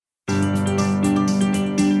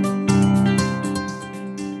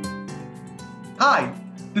Hi,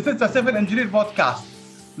 this is the Civil Engineer Podcast.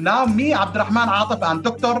 Now me, Abdurrahman Atif and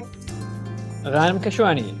Dr. Ghanem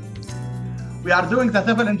Kashwani. We are doing the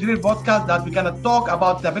Civil Engineer Podcast that we're going to talk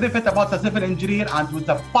about the benefit about the civil engineer, and with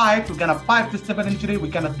the pipe, we're going to pipe the civil engineer. We're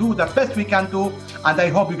going to do the best we can do, and I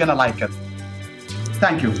hope you're going to like it.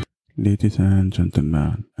 Thank you. Ladies and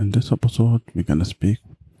gentlemen, in this episode, we're going to speak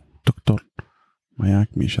with Dr.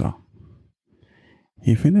 Mayank Mishra.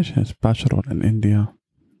 He finished his bachelor in India,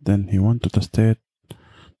 then he went to the state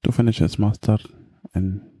to finish his master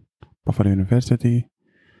in Buffalo University,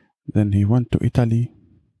 then he went to Italy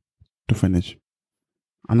to finish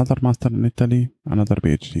another master in Italy, another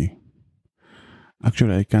PhD.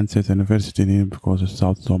 Actually, I can't say the university name because it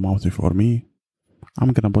sounds so mouthy for me.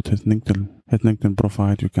 I'm gonna put his LinkedIn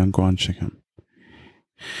profile. You can go and check him.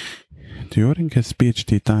 During his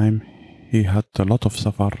PhD time, he had a lot of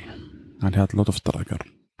suffer and had a lot of struggle.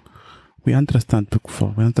 We understand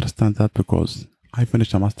that because I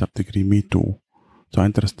finished a master degree, me too. So I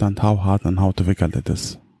understand how hard and how difficult it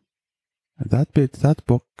is. That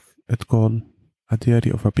book, it's called A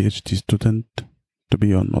Diary of a PhD Student, To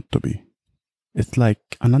Be or Not to Be. It's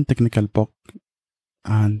like a non-technical book,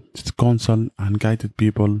 and it's counsel and guided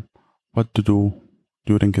people what to do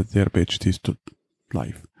during their PhD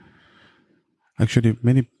life. Actually,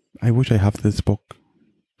 I wish I have this book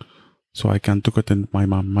so I can take it in my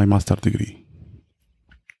master degree.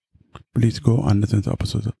 Please go and listen to the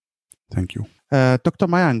episode. Thank you. Dr.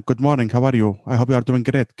 Mayank, good morning. How are you? I hope you are doing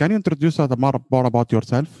great. Can you introduce us more about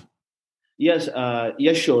yourself? Yes,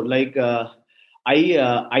 sure.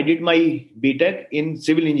 I did my BTech in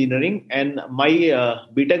civil engineering, and my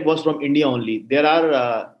BTech was from India only. There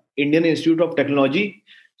are Indian Institute of Technology.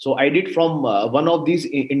 So I did from one of these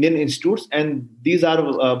Indian institutes, and these are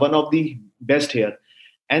one of the best here.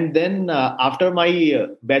 And then after my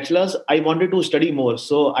bachelor's, I wanted to study more.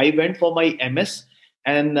 So I went for my MS,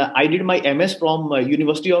 and I did my MS from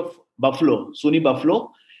University of Buffalo, SUNY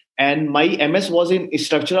Buffalo. And my MS was in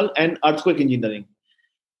structural and earthquake engineering.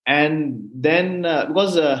 And then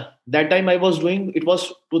because that time I was doing, it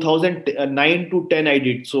was 2009 to 10 I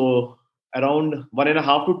did. So around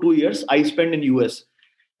 1.5 to 2 years I spent in US.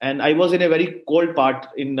 And I was in a very cold part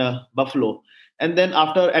in Buffalo. And then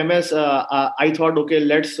after MS, I thought, okay,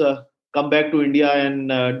 let's come back to India and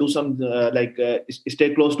do some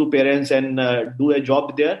stay close to parents and do a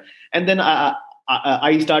job there. And then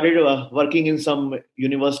I started working in some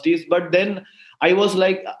universities. But then I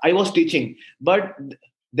was teaching. But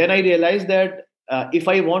then I realized that if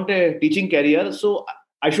I want a teaching career, so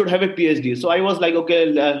I should have a PhD. So I was like,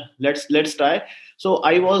 okay, let's try. So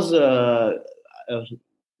I was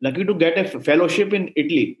lucky to get a fellowship in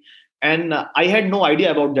Italy. And I had no idea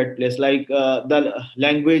about that place, like the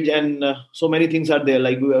language and so many things are there,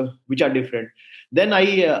 like which are different. Then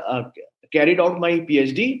I carried out my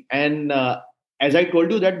PhD. And as I told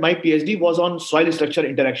you that my PhD was on soil structure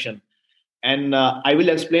interaction. And I will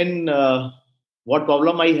explain what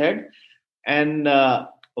problem I had. And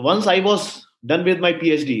once I was done with my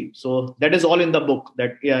PhD, so that is all in the book.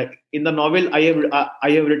 That in the novel I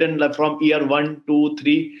have written from year 1, 2,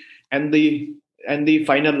 3, and the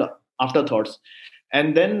final afterthoughts.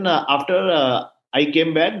 And then after I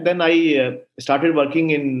came back, then I started working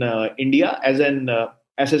in India as an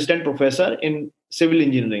assistant professor in civil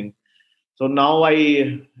engineering. So now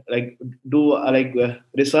I do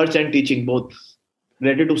research and teaching both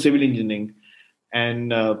related to civil engineering.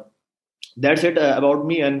 And that's it about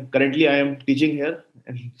me. And currently I am teaching here.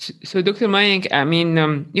 So Dr. Mayank, I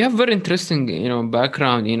mean, you have very interesting,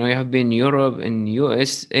 background. You have been in Europe and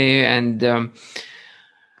USA, and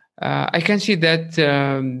I can see that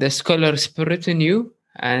the scholar spirit in you.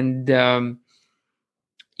 And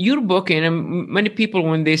your book, many people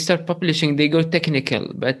when they start publishing, they go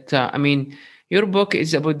technical. But your book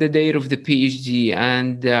is about the day of the PhD,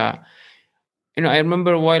 and I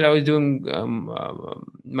remember while I was doing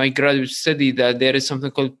my graduate study that there is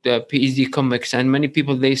something called PhD comics, and many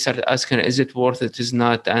people, they start asking, is it worth it, is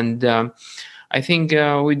not? And I think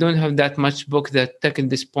we don't have that much book that tackle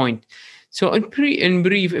this point. So in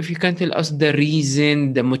brief, if you can tell us the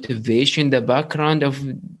reason, the motivation, the background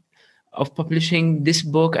of publishing this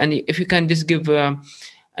book, and if you can just give a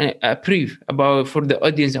brief for the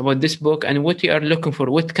audience about this book and what you are looking for,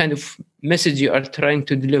 what kind of message you are trying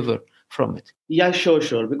to deliver from it. Yeah,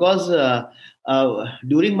 sure. Because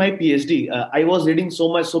during my PhD, I was reading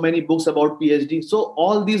so many books about PhD. So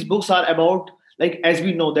all these books are about, like, as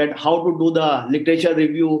we know, that how to do the literature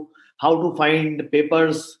review, how to find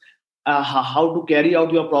papers, how to carry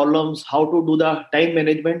out your problems, how to do the time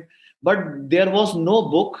management. But there was no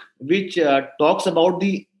book which talks about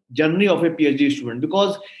the journey of a PhD student,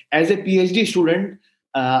 because as a PhD student,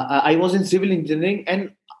 I was in civil engineering,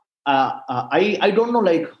 and I don't know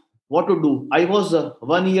like what to do. I was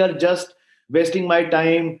 1 year just wasting my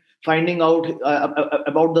time finding out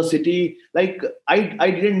about the city. Like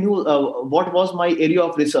I didn't know what was my area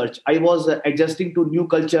of research. I was adjusting to new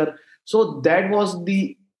culture. So that was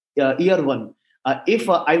the year one. If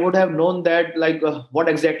I would have known that like what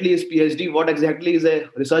exactly is PhD, what exactly is a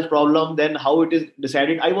research problem, then how it is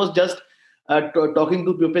decided, I was just talking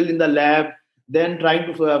to people in the lab, then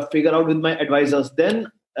trying to figure out with my advisors.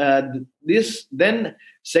 Then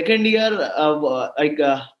second year,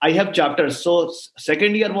 I have chapters. So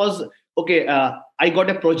second year was okay. I got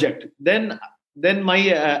a project. Then my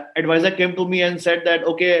advisor came to me and said that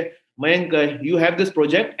okay, Mayank, you have this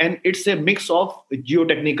project, and it's a mix of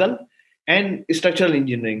geotechnical and structural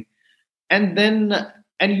engineering. And then,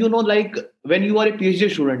 and like when you are a PhD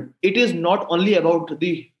student, it is not only about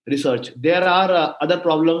the research. There are other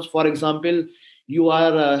problems. For example, you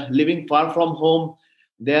are living far from home.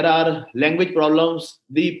 There are language problems.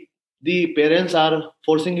 The parents are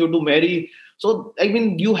forcing you to marry. So I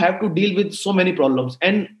mean, you have to deal with so many problems,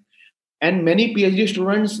 and many PhD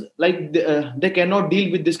students like they cannot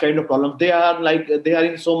deal with this kind of problem. They are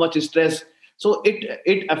in so much stress, so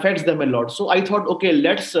it affects them a lot. So I thought, okay,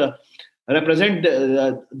 let's represent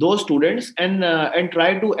those students and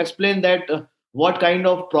try to explain that what kind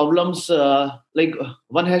of problems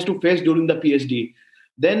one has to face during the PhD.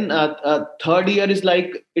 Then third year is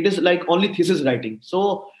like it is like only thesis writing.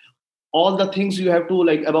 So all the things you have to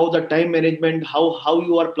like about the time management, how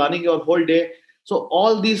you are planning your whole day. So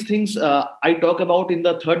all these things I talk about in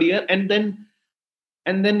the third year, and then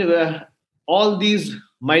all these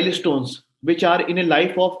milestones which are in a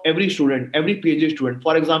life of every student, every PhD student.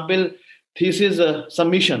 For example, thesis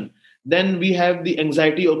submission. Then we have the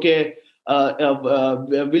anxiety. Okay,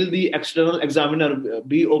 will the external examiner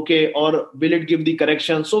be okay, or will it give the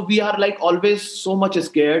correction? So we are like always so much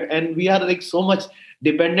scared, and we are like so much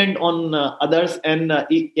dependent on others, and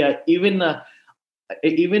even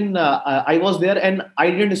I was there and I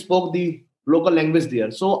didn't spoke the local language there,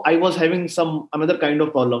 so I was having some another kind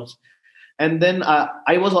of problems. And then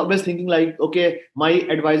I was always thinking like, okay, my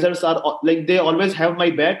advisors are like they always have my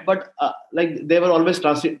back, but like they were always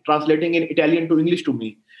translating in Italian to English to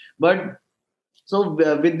me. But so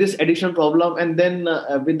with this additional problem, and then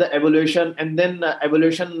with the evaluation, and then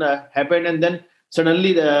evaluation happened, and then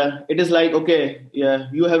suddenly it is like, okay, yeah,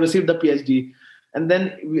 you have received the PhD. And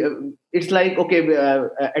then it's like, okay,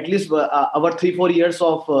 at least our 3-4 years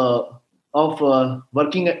of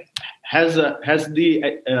working has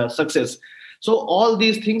the success. So all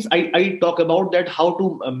these things I talk about, that how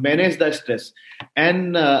to manage the stress.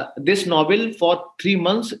 And this novel for 3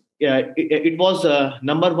 months, it was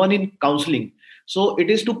number one in counseling. So it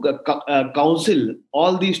is to counsel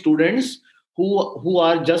all the students who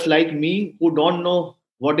are just like me, who don't know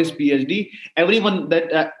what is PhD.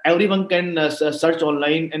 Everyone can search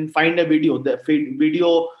online and find a video,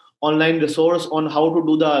 video online resource on how to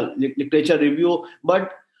do the literature review.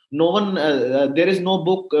 But no one, there is no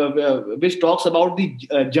book which talks about the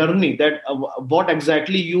journey, that what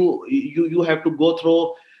exactly you have to go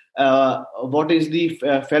through. What is the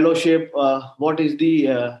fellowship? What is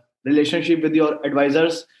the relationship with your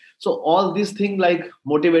advisors? So all these things like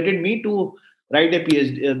motivated me to write a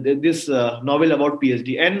PhD, this novel about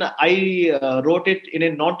PhD. And I wrote it in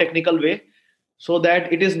a non-technical way, so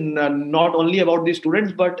that it is not only about the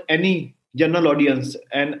students, but any general audience.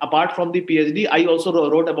 And apart from the PhD, I also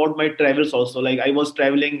wrote about my travels also. Like I was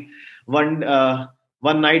traveling one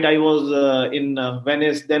night I was in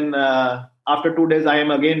Venice. Then after 2 days, I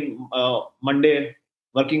am again Monday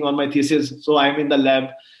working on my thesis. So I'm in the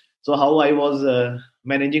lab. So how I was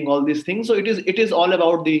managing all these things. So it is all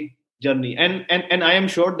about the journey. And I am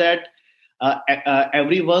sure that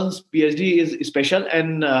everyone's PhD is special,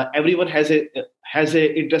 and everyone has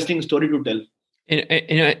a interesting story to tell.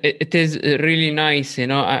 It is really nice.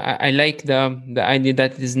 I like the idea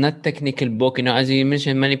that it is not technical book. As you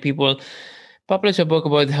mentioned, many people publish a book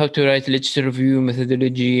about how to write literature review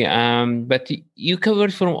methodology, but you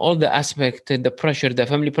covered from all the aspect, the pressure, the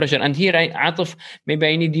family pressure. And here, Atif, maybe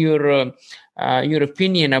I need your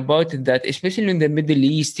opinion about that, especially in the Middle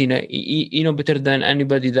East. You know better than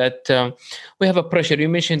anybody that we have a pressure. You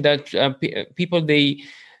mentioned that people,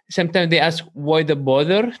 sometimes they ask why the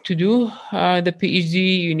bother to do the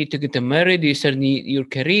PhD. You need to get married, you start your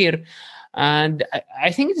career. And I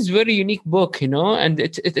think it's a very unique book, and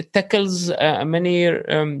it tackles many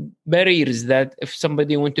barriers that if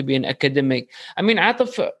somebody want to be an academic. I mean,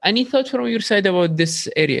 Ataf, any thoughts from your side about this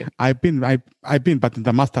area? I've been, but in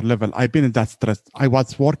the master level, I've been in that stress. I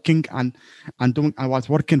was working and doing. I was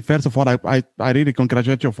working. First of all, I really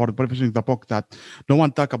congratulate you for publishing the book. That no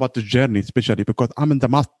one talk about the journey, especially because I'm in the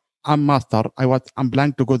master. I'm master. I'm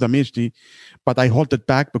planning to go the PhD, but I hold it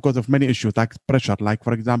back because of many issues like pressure. Like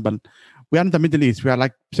for example, we are in the Middle East. We are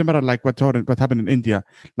like similar like what happened in India,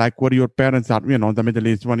 like where your parents are, in the Middle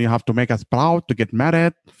East when you have to make us proud to get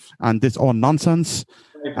married and this all nonsense.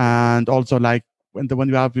 And also like when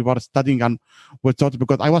we were studying and we thought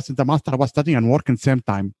because I was in the master, I was studying and working same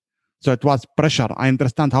time. So it was pressure. I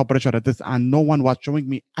understand how pressure it is, and no one was showing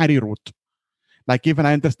me any route. Like even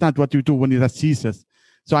I understand what you do when you're a thesis.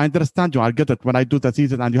 So I understand you. I get it. When I do the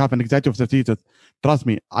thesis and you have an anxiety of the thesis, trust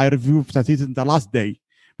me, I review the thesis the last day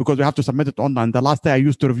because we have to submit it online. The last day I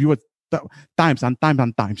used to review it times and times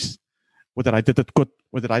and times, whether I did it good,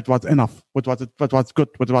 whether it was enough, what was good,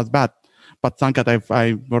 what was bad. But thank God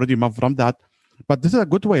I already moved from that. But this is a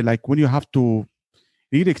good way. Like when you have to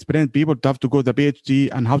really experienced people to have to go the PhD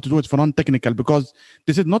and how to do it for non-technical, because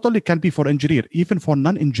this is not only can be for engineer, even for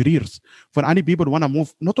non-engineers, for any people who want to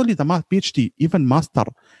move, not only the PhD, even master,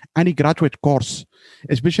 any graduate course.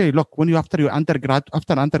 Especially look, when you after you get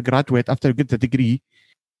the degree,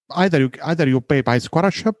 either you pay by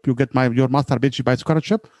scholarship, you get your master PhD by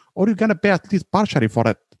scholarship, or you're gonna pay at least partially for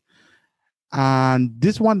it. And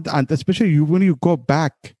this one, and especially when you come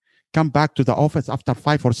back to the office after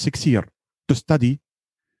 5 or 6 years to study,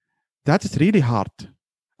 that is really hard.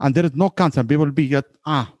 And there is no concept. People will be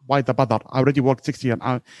why the bother? I already worked 6 years.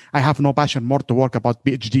 I have no passion more to work about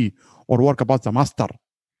PhD or work about the master.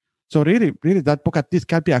 So really, that book at least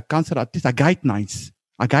can be a concept, at least a guidelines,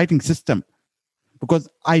 a guiding system. Because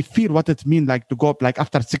I feel what it means like to go like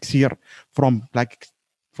after 6 years from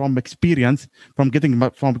experience, from getting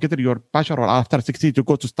your passion, or after 6 years to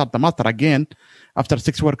go to start the master again, after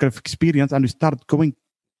 6 work of experience, and you start going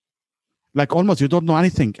like almost you don't know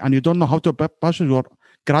anything and you don't know how to pursue your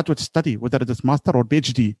graduate study, whether it is master or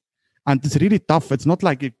PhD. And it's really tough. It's not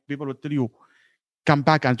like if people will tell you, come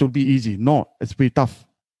back and it will be easy. No, it's pretty tough.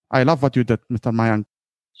 I love what you did, Mr. Mayank.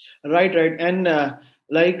 Right. And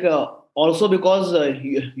also because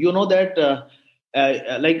you know that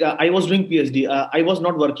I was doing PhD, I was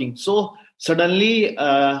not working. So suddenly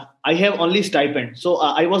I have only stipend. So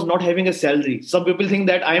I was not having a salary. Some people think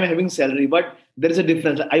that I am having salary, but there is a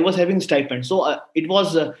difference. I was having stipend. So it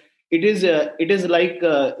is like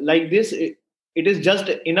this. It is just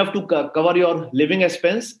enough to cover your living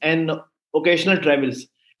expense and occasional travels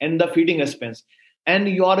and the feeding expense. And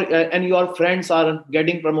your friends are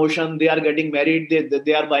getting promotion. They are getting married.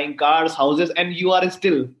 They are buying cars, houses, and you are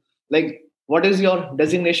still like, what is your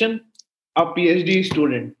designation? A PhD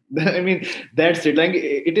student. I mean, that's it. Like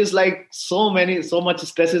it is like so much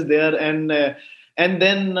stress is there, and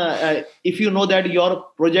then if you know that your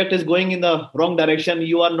project is going in the wrong direction,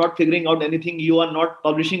 you are not figuring out anything, you are not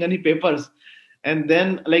publishing any papers, and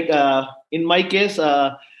then in my case,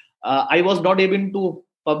 I was not able to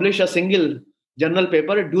publish a single journal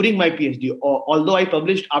paper during my PhD. Although I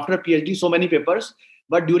published after PhD so many papers,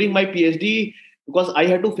 but during my PhD, because I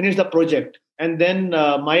had to finish the project. And then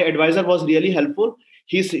my advisor was really helpful.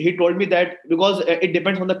 He told me that because it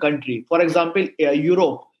depends on the country. For example,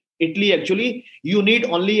 Europe, Italy, actually, you need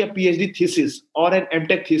only a PhD thesis or an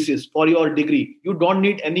MTech thesis for your degree. You don't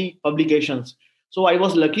need any publications. So I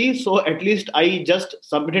was lucky. So at least I just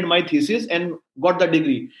submitted my thesis and got the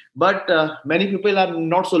degree. But many people are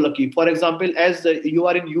not so lucky. For example, as you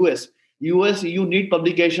are in US, you need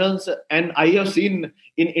publications. And I have seen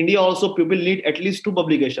in India also people need at least 2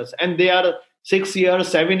 publications. And they are 6 years,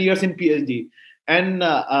 7 years in PhD. And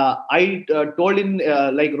I wrote in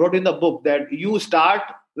the book that you start,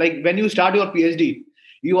 like when you start your PhD,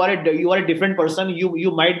 you are a different person.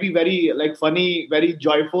 You might be very funny, very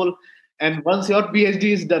joyful. And once your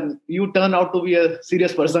PhD is done, you turn out to be a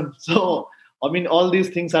serious person. So, I mean, all these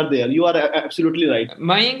things are there. You are absolutely right.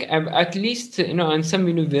 Mayank, at least, in some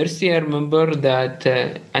university, I remember that,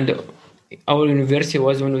 and our university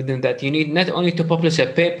was one of them, that you need not only to publish a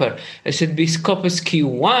paper, it should be Scopus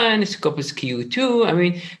Q1, Scopus Q2. I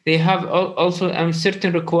mean, they have also a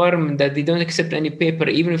certain requirement that they don't accept any paper,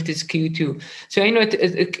 even if it is Q2. So I know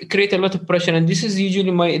it creates a lot of pressure, and this is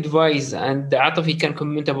usually my advice. And Ataf, he can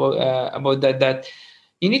comment about that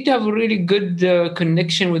you need to have a really good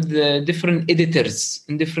connection with the different editors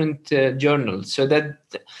in different journals so that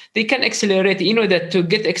they can accelerate. You know that to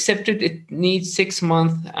get accepted, it needs 6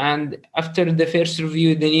 months. And after the first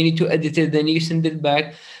review, then you need to edit it, then you send it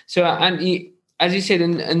back. So, as you said,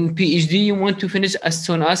 in PhD, you want to finish as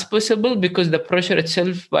soon as possible because the pressure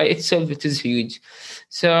itself, by itself, it is huge.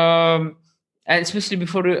 So, and especially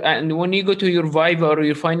and when you go to your Viva or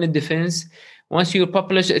your final defense, once you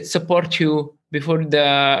publish, it supports you in front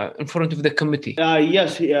of the committee.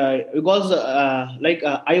 Yes, because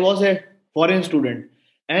I was a foreign student,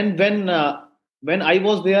 and when I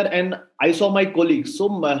was there and I saw my colleagues, so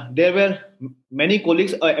there were many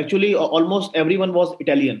colleagues. Actually, almost everyone was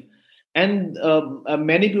Italian, and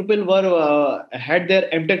many people were had their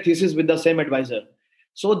MTech thesis with the same advisor,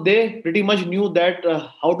 so they pretty much knew that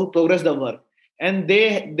how to progress the work, and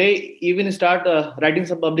they even start writing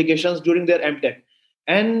some publications during their MTech.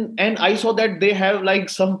 And I saw that they have like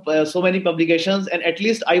some so many publications, and at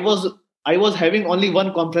least I was having only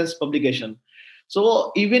one conference publication.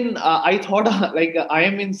 So even I thought like I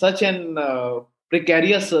am in such an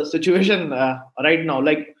precarious situation right now,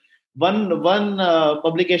 like one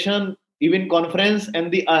publication, even conference,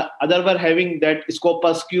 and the other were having that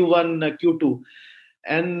Scopus Q1 Q2.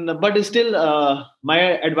 And but still my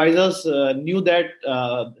advisors knew that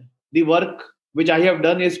the work which I have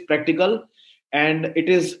done is practical, and it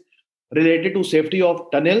is related to safety of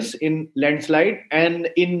tunnels in landslide, and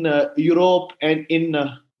in Europe and in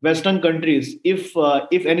western countries, if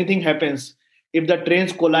anything happens, if the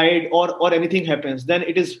trains collide or anything happens, then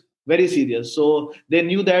it is very serious. So they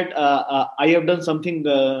knew that I have done something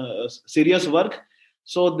serious work,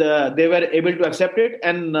 so they were able to accept it.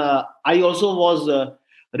 And I also was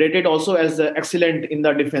rated also as excellent in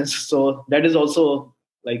the defense, so that is also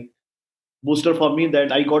like booster for me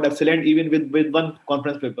that I got excellent even with one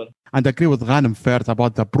conference paper. And I agree with Ghanem first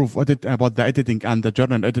about the proof edit, about the editing and the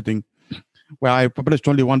journal editing, where I published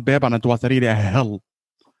only one paper and it was really a hell.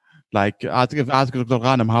 Like ask Dr.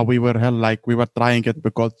 Ghanem how we were hell, like we were trying it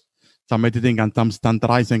because some editing and some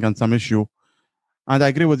standardizing and some issue. And I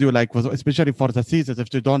agree with you, like especially for the thesis,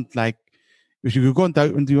 if you don't like, if you go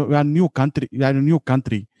into a new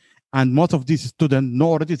country, and most of these students know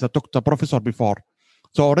already they talked to the professor before.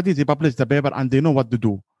 So already they publish the paper and they know what to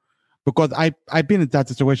do. Because I've been in that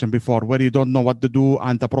situation before where you don't know what to do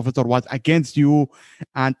and the professor was against you.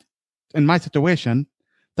 And in my situation,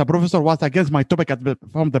 the professor was against my topic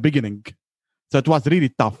from the beginning. So it was really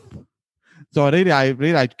tough. So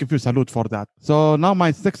I give you salute for that. So now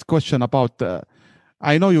my next question about,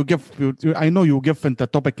 I know you give in the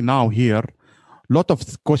topic now here, lot of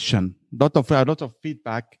question, lot of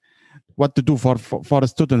feedback. What to do for a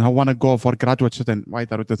student who want to go for graduate student,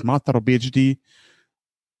 whether it is master or PhD.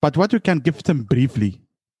 But what you can give them briefly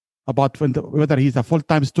about whether he's a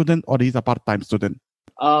full-time student or he's a part-time student?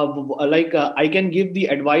 I can give the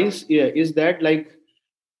advice is that, like,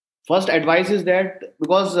 first advice is that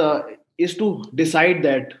because is to decide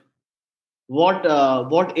that what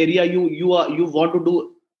area you want to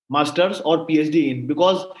do masters or PhD in,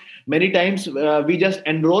 because many times we just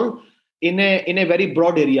enroll in a very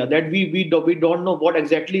broad area that we don't know what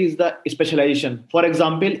exactly is the specialization. For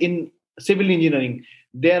example, in civil engineering,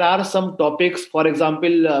 there are some topics, for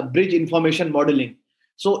example, bridge information modeling.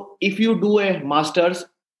 So if you do a master's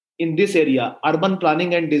in this area, urban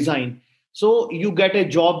planning and design, so you get a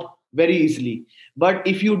job very easily. But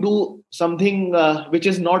if you do something which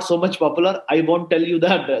is not so much popular, I won't tell you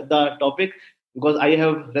that the topic, because I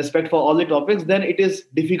have respect for all the topics, then it is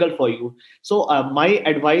difficult for you. So my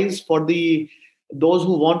advice for those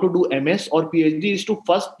who want to do MS or PhD is to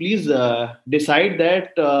first please decide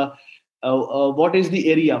that what is the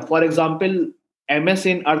area. For example, MS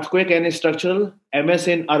in earthquake and structural, MS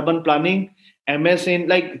in urban planning, MS in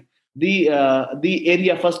like the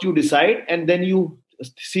area. First you decide, and then you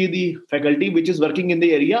see the faculty which is working in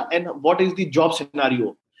the area and what is the job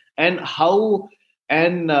scenario and how.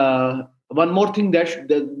 And one more thing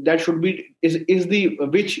that should be is the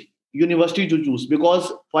which university to choose,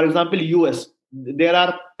 because for example US, there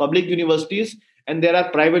are public universities and there are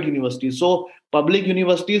private universities. So public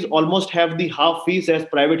universities almost have the half fees as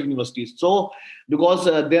private universities. So because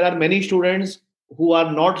there are many students who are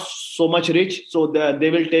not so much rich, so they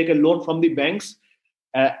will take a loan from the banks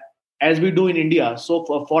as we do in India. So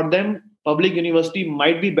for them, public university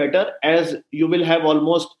might be better, as you will have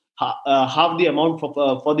almost half the amount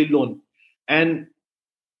for the loan. And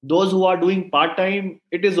those who are doing part-time,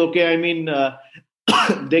 it is okay. I mean,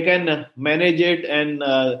 they can manage it, and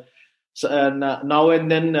now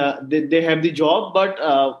and then they have the job. But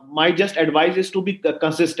my just advice is to be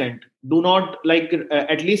consistent. Do not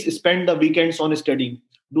at least spend the weekends on studying.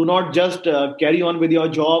 Do not just carry on with your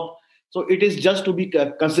job. So it is just to be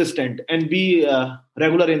consistent and be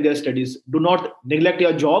regular in their studies. Do not neglect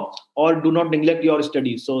your job or do not neglect your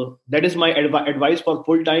studies. So that is my advice for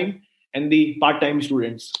full time and the part time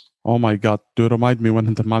students. Oh my God, do you remind me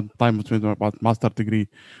when the time was about master degree?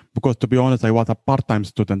 Because to be honest, I was a part-time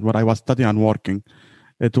student where I was studying and working.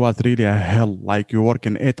 It was really a hell. Like you work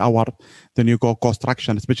in 8 hours, then you go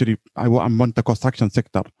construction, especially I'm on the construction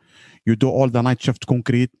sector. You do all the night shift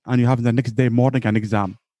concrete and you have the next day morning an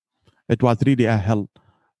exam. It was really a hell.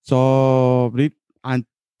 So, and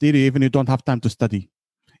really, even you don't have time to study.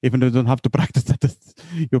 Even you don't have to practice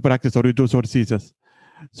you practice or you do thesis.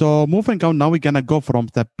 So moving on, now we're going to go from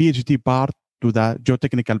the PhD part to the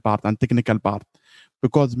geotechnical part and technical part.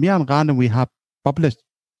 Because me and Ghanem, we have published,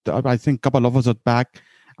 I think, a couple of episodes back,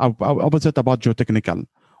 opposite about geotechnical.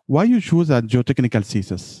 Why you choose a geotechnical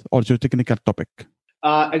thesis or geotechnical topic?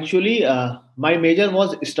 Actually, my major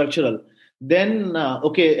was structural. Then,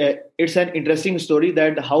 it's an interesting story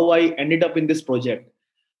that how I ended up in this project.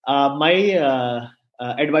 My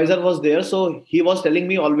advisor was there, so he was telling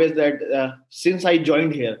me always that since I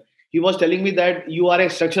joined here, he was telling me that you are a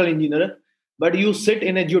structural engineer, but you sit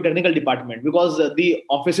in a geotechnical department because the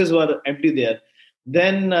offices were empty there.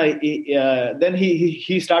 Then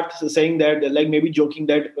he starts saying that, like maybe joking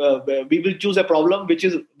that we will choose a problem which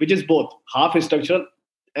is both half structural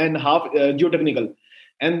and half geotechnical.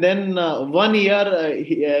 And then 1 year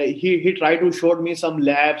he tried to show me some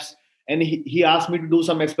labs, and he asked me to do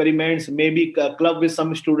some experiments, maybe club with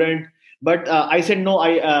some student. But I said no.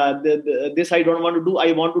 This I don't want to do.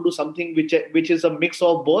 I want to do something which is a mix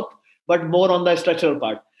of both, but more on the structural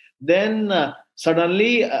part. Then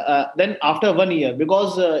suddenly, then after 1 year,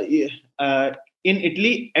 because in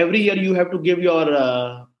Italy every year you have to give your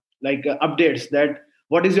updates that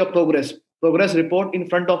what is your progress report in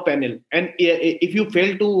front of panel, and if you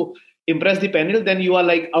fail to impress the panel, then you are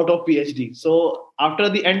like out of PhD. So after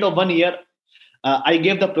the end of 1 year, I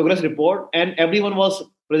gave the progress report, and everyone was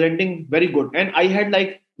presenting very good, and I had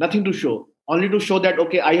like nothing to show, only to show that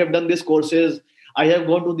okay, I have done these courses, I have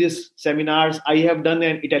gone to these seminars, I have done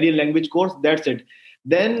an Italian language course. That's it.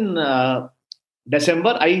 Then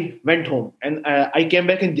December, I went home, and I came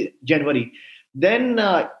back in January. Then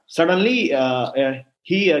suddenly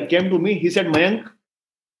he came to me. He said, Mayank,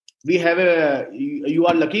 you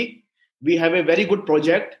are lucky. We have a very good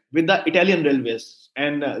project with the Italian railways,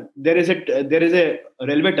 and there is a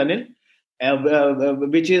railway tunnel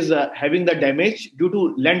which is having the damage due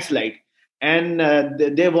to landslide, and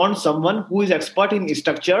they want someone who is expert in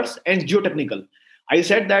structures and geotechnical. I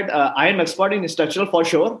said that I am expert in structural for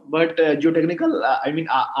sure, but geotechnical,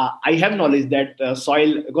 I have knowledge that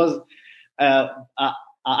soil, because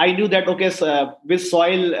I knew that okay, so, with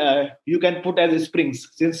soil you can put as springs,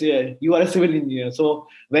 since you are a civil engineer. So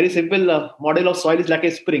very simple model of soil is like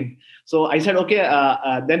a spring. So I said okay.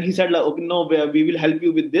 Then he said like, okay, no, we will help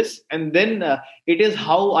you with this, and then it is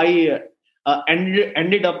how I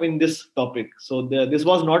ended up in this topic. So this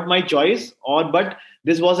was not my choice, but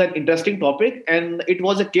this was an interesting topic, and it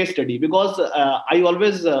was a case study because I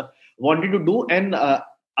always wanted to do, and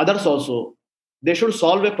others also, they should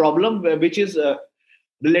solve a problem which is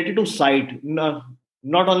related to site. Not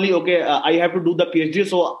only okay, I have to do the PhD,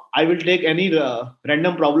 so I will take any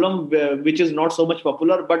random problem which is not so much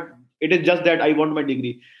popular, but it is just that I want my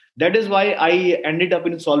degree. That is why I ended up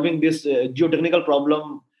in solving this geotechnical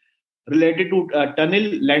problem related to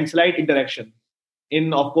tunnel landslide interaction.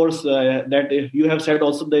 In, of course, that you have said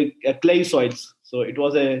also the clay soils. So it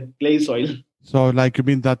was a clay soil. So, like, you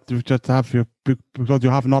mean that you just have because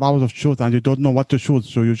you have no hours of shoot and you don't know what to shoot,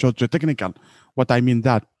 so you shoot geotechnical. What I mean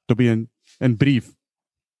that, to be in brief.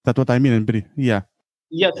 That's what I mean in brief. Yeah.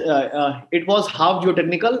 Yes, it was half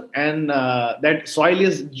geotechnical, and that soil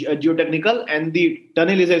is geotechnical, and the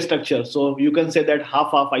tunnel is a structure. So you can say that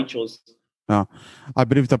half I chose. I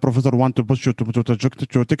believe the professor wants to push you to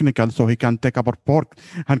geotechnical so he can take up our pork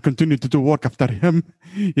and continue to do work after him.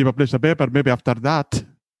 He published a paper maybe after that.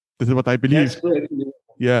 This is what I believe.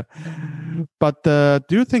 Yeah. But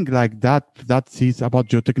do you think like that is about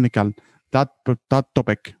geotechnical, that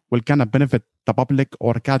topic will kind of benefit the public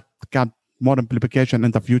or can more implication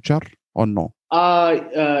in the future or no?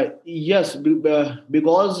 Yes,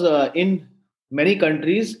 because in many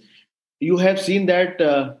countries, you have seen that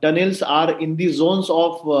tunnels are in the zones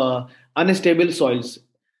of unstable soils.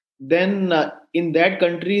 Then in that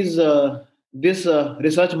countries, this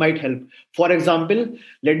research might help. For example,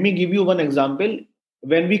 let me give you one example.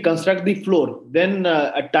 When we construct the floor, then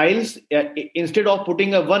tiles, instead of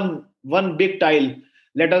putting a one big tile,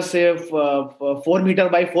 let us say 4 meter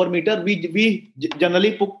by 4 meter, we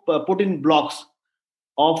generally put in blocks.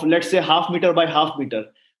 of, let's say, half meter by half meter.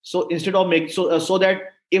 So instead of so that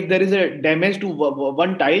if there is a damage to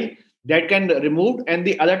one tile, that can removed and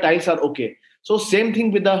the other tiles are okay. So same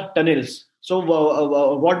thing with the tunnels. So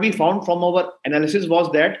what we found from our analysis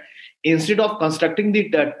was that instead of constructing the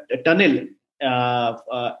tunnel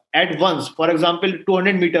at once, for example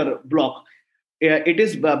 200-meter block, it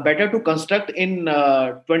is better to construct in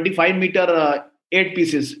 25-meter 8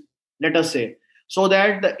 pieces, let us say, so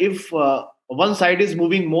that if one side is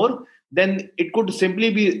moving more, then it could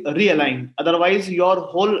simply be realigned. Otherwise, your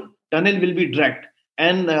whole tunnel will be dragged.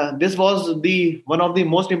 And this was the one of the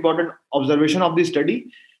most important observation of the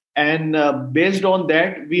study. And based on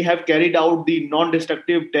that, we have carried out the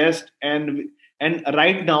non-destructive test. And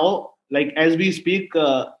right now, like as we speak,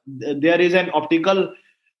 there is an optical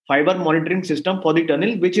fiber monitoring system for the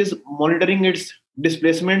tunnel, which is monitoring its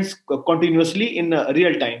displacements continuously in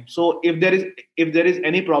real time. So if there is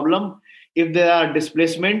any problem, if there are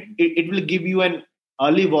displacement, it will give you an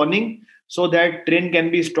early warning so that train can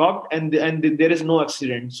be stopped and there is no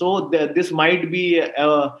accident. So this might be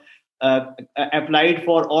applied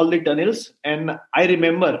for all the tunnels. And I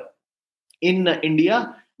remember in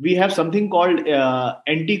India, we have something called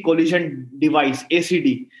anti-collision device,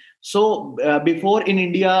 ACD. So before in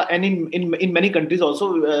India and in many countries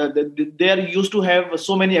also, they are used to have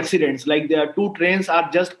so many accidents, like there two trains are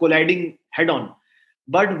just colliding head on.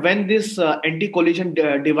 But when this anti-collision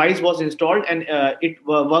device was installed and it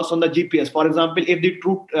works on the GPS, for example, if the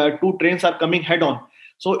two trains are coming head on,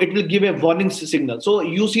 so it will give a warning signal. So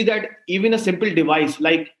you see that even a simple device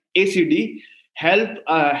like ACD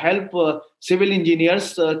help civil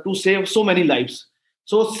engineers to save so many lives.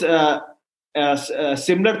 So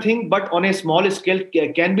similar thing, but on a small scale,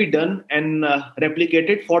 can be done and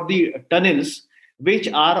replicated for the tunnels which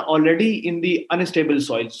are already in the unstable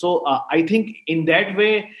soil. So I think in that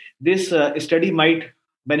way, this study might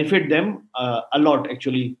benefit them a lot,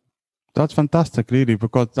 actually. That's fantastic, really,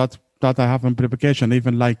 because that I have implication,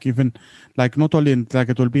 even like not only in, like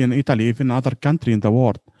it will be in Italy, even other country in the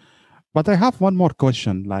world. But I have one more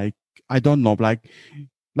question. Like, I don't know, like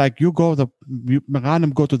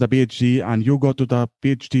Ghanem go to the PhD and you go to the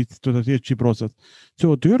PhD process.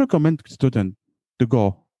 So do you recommend student to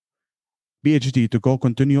go PhD to go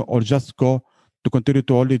continue, or just go to continue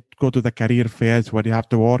to only go to the career phase where you have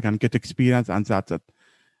to work and get experience and that's it?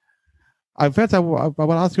 I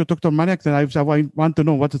will ask you, Dr. Maniak, and I want to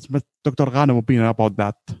know what is Dr. Ghanem opinion about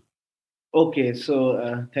that. Okay,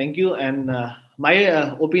 so thank you. And my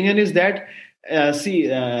opinion is that,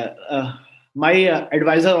 my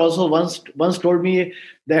advisor also once told me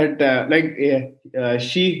that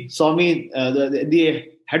she saw me, the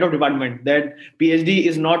head of department, that PhD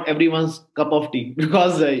is not everyone's cup of tea,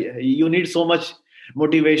 because you need so much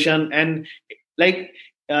motivation. And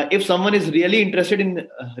if someone is really interested in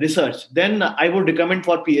research, then I would recommend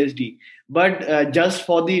for PhD. But just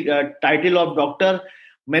for the title of doctor,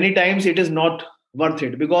 many times it is not worth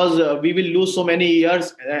it, because we will lose so many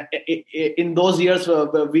years. In those years,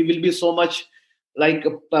 we will be so much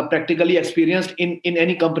practically experienced in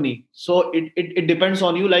any company. So it depends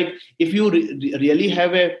on you. Like if you really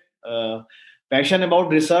have a passion about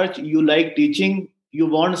research, you like teaching, you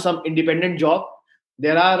want some independent job,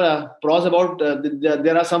 there are pros about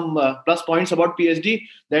there are some plus points about PhD,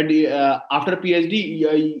 that after PhD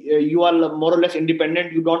you are more or less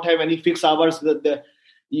independent. You don't have any fixed hours. There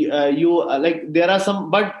are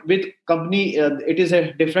some, but with company it is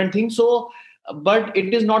a different thing. So but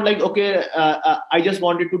it is not like, okay, I just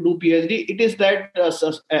wanted to do PhD. It is that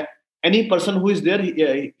any person who is there,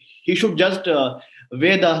 he should just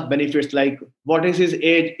weigh the benefits. Like, what is his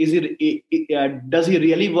age? Does he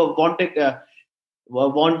really want a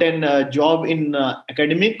job in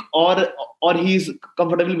academic, or he's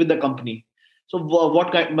comfortable with the company? So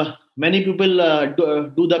what kind? Many people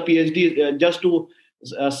do the PhD just to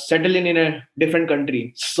settle in a different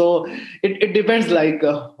country. So it depends,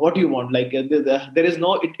 what you want. There is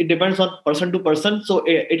no, it depends on person to person. So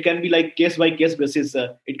it can be like case by case basis.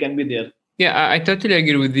 It can be there. Yeah, I totally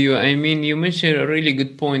agree with you. I mean, you mentioned a really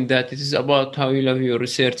good point, that it is about how you love your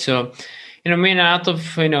research. So, out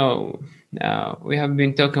of, we have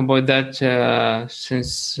been talking about that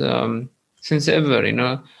since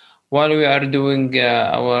ever, while we are doing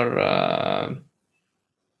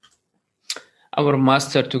our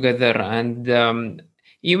master together. And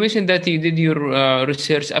you mentioned that you did your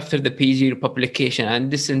research after the PhD publication,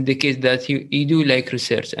 and this indicates that you do like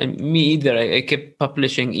research. And me either, I kept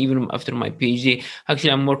publishing even after my PhD.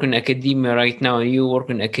 Actually, I'm working in academia right now, and you work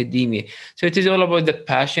in academia. So it is all about the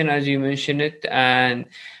passion, as you mentioned it. And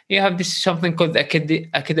you have this something called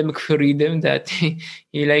academic freedom, that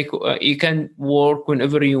you can work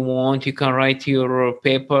whenever you want, you can write your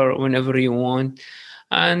paper whenever you want,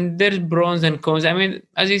 and there's pros and cons. I mean,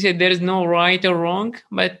 as you said, there is no right or wrong,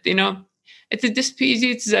 but it's just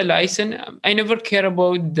easy. It's a license. I never care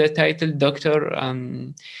about the title doctor.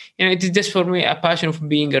 It is just for me a passion of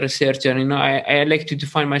being a researcher. I like to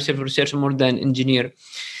define myself a researcher more than engineer.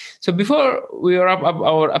 So before we wrap up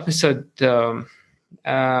our episode,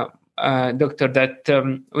 Doctor, that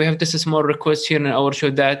we have just a small request here in our show,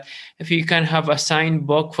 that if you can have a signed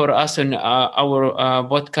book for us on our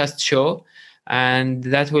podcast show, and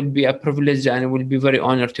that will be a privilege, and we'll be very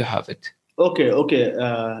honored to have it. Okay.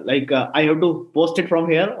 I have to post it from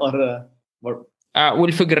here, or what?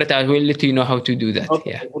 We'll figure it out. We'll let you know how to do that.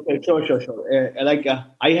 Okay, yeah. Okay, sure.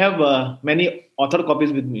 I have many author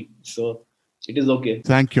copies with me, so it is okay.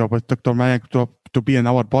 Thank you, Dr. Mayank, to be in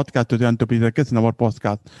our podcast today and to be the guest in our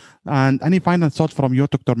podcast. And any final thoughts from you,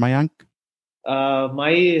 Dr. Mayank?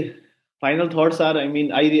 My final thoughts are, I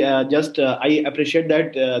appreciate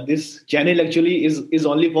that this channel actually is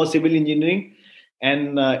only for civil engineering,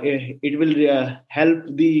 and it will help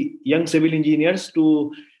the young civil engineers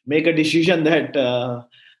to make a decision that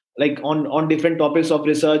on different topics of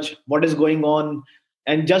research, what is going on,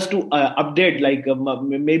 and just to update.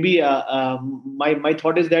 My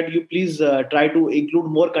thought is that you please try to include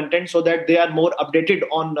more content so that they are more updated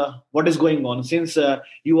on what is going on, since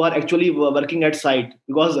you are actually working at site,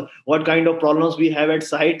 because what kind of problems we have at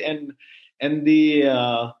site, and the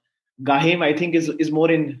Gahim, I think, is more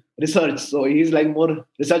in research, so he's more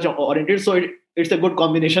research oriented. So it's a good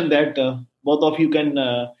combination that both of you can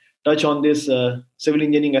touch on this civil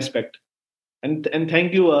engineering aspect. And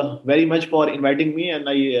thank you very much for inviting me, and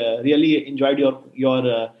I really enjoyed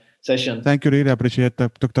your session. Thank you, really appreciate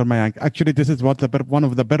Dr. Mayank. Actually, this is one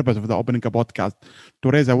of the purpose of the Opening a Podcast, to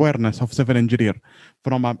raise awareness of civil engineer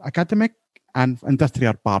from an academic and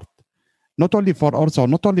industrial part. Not only for also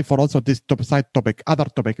this side topic, other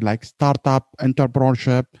topic like startup,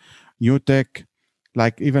 entrepreneurship, new tech,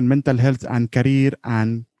 like even mental health and career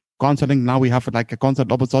and counseling. Now we have a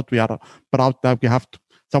counseling episode. We are proud that we have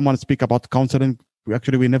someone speak about counseling.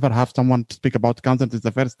 We never have someone speak about counseling. It's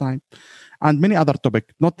the first time. And many other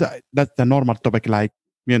topics. That's the normal topic,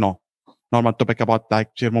 normal topic about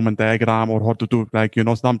shear moment diagram or how to do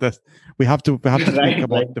some tests. We have to speak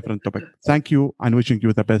about different topics. Thank you, and wishing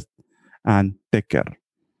you the best, and take care.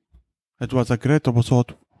 It was a great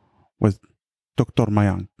episode with Dr.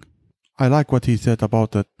 Mayank. I like what he said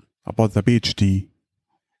about the PhD.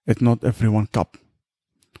 It's not everyone cup.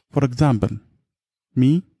 For example,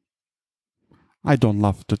 me, I don't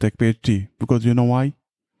love to take PhD, because you know why?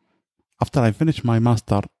 After I finished my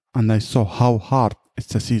master and I saw how hard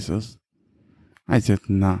it's a thesis, I said,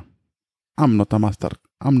 nah, I'm not a master.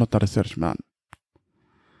 I'm not a research man.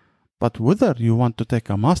 But whether you want to take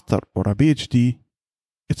a master or a PhD,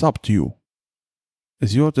 it's up to you.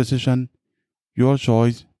 It's your decision, your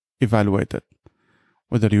choice, evaluate it.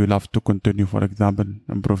 Whether you love to continue, for example,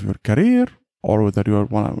 improve your career, or whether you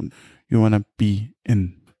want to be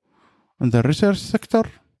in the research sector,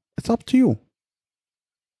 it's up to you.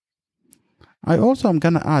 I also am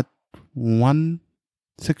going to add one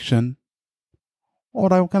section,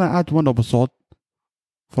 or I'm going to add one episode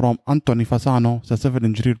from Anthony Fasano, the Civil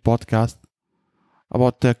Engineer podcast,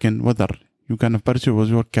 about taking whether you can pursue with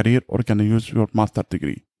your career or can use your master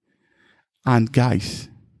degree. And guys,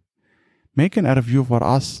 making a review for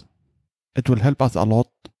us, it will help us a lot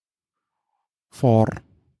for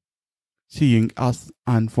seeing us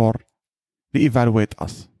and for re-evaluate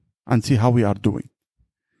us and see how we are doing.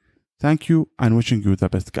 Thank you, and wishing you the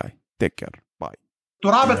best, guy. Take care. Bye. To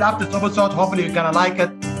wrap it up this episode, hopefully you're gonna like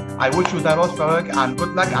it. I wish you the most work and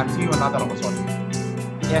good luck, and see you in another episode.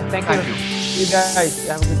 Yeah, thank you. You guys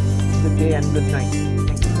have a good day and good night.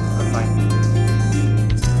 Thank you. Good night.